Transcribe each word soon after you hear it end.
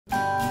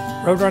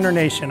Roadrunner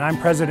Nation, I'm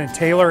President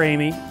Taylor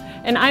Eimy.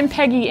 And I'm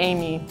Peggy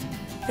Eimy.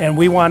 And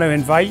we want to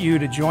invite you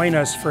to join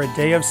us for a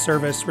day of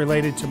service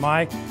related to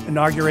my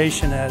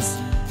inauguration as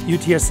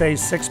UTSA's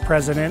 6th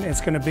president.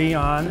 It's going to be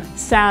on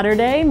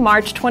Saturday,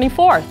 March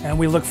 24th. And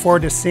we look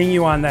forward to seeing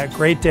you on that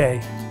great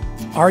day.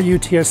 Our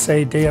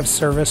UTSA Day of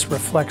Service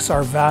reflects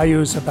our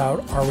values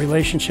about our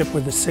relationship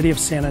with the City of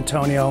San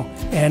Antonio,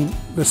 and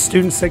the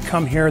students that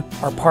come here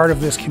are part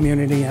of this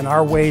community, and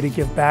our way to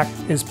give back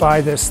is by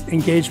this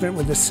engagement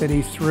with the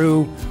city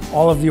through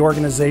all of the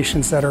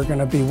organizations that are going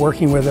to be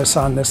working with us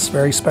on this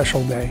very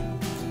special day.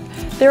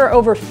 There are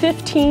over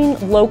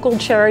 15 local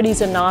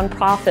charities and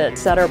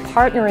nonprofits that are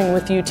partnering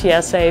with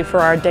UTSA for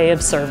our Day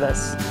of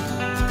Service.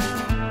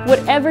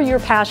 Whatever you're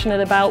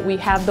passionate about, we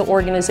have the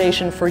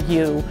organization for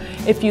you.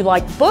 If you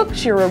like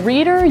books, you're a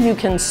reader, you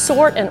can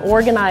sort and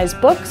organize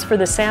books for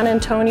the San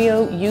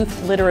Antonio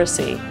Youth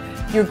Literacy.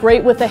 You're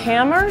great with a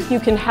hammer, you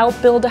can help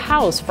build a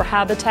house for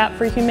Habitat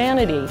for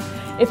Humanity.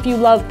 If you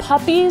love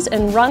puppies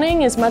and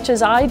running as much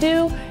as I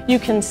do, you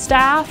can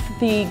staff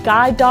the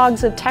Guide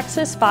Dogs of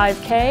Texas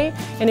 5K.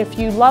 And if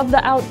you love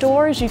the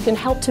outdoors, you can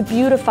help to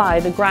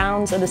beautify the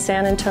grounds of the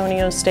San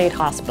Antonio State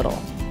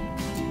Hospital.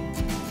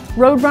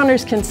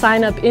 Roadrunners can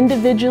sign up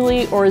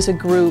individually or as a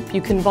group.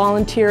 You can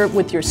volunteer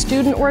with your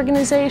student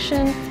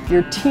organization,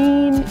 your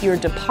team, your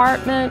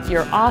department,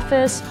 your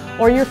office,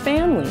 or your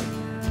family.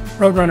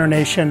 Roadrunner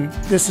Nation,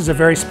 this is a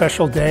very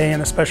special day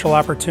and a special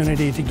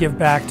opportunity to give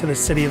back to the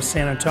City of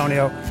San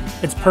Antonio.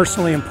 It's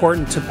personally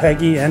important to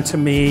Peggy and to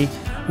me.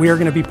 We are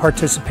going to be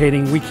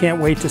participating. We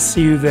can't wait to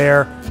see you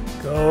there.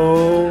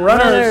 Go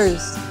Runners!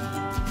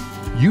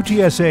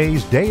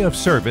 UTSA's Day of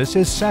Service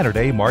is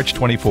Saturday, March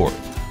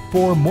 24th.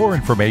 For more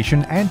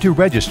information and to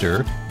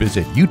register,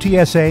 visit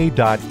utsa.edu/day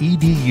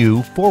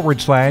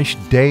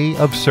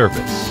of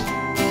service.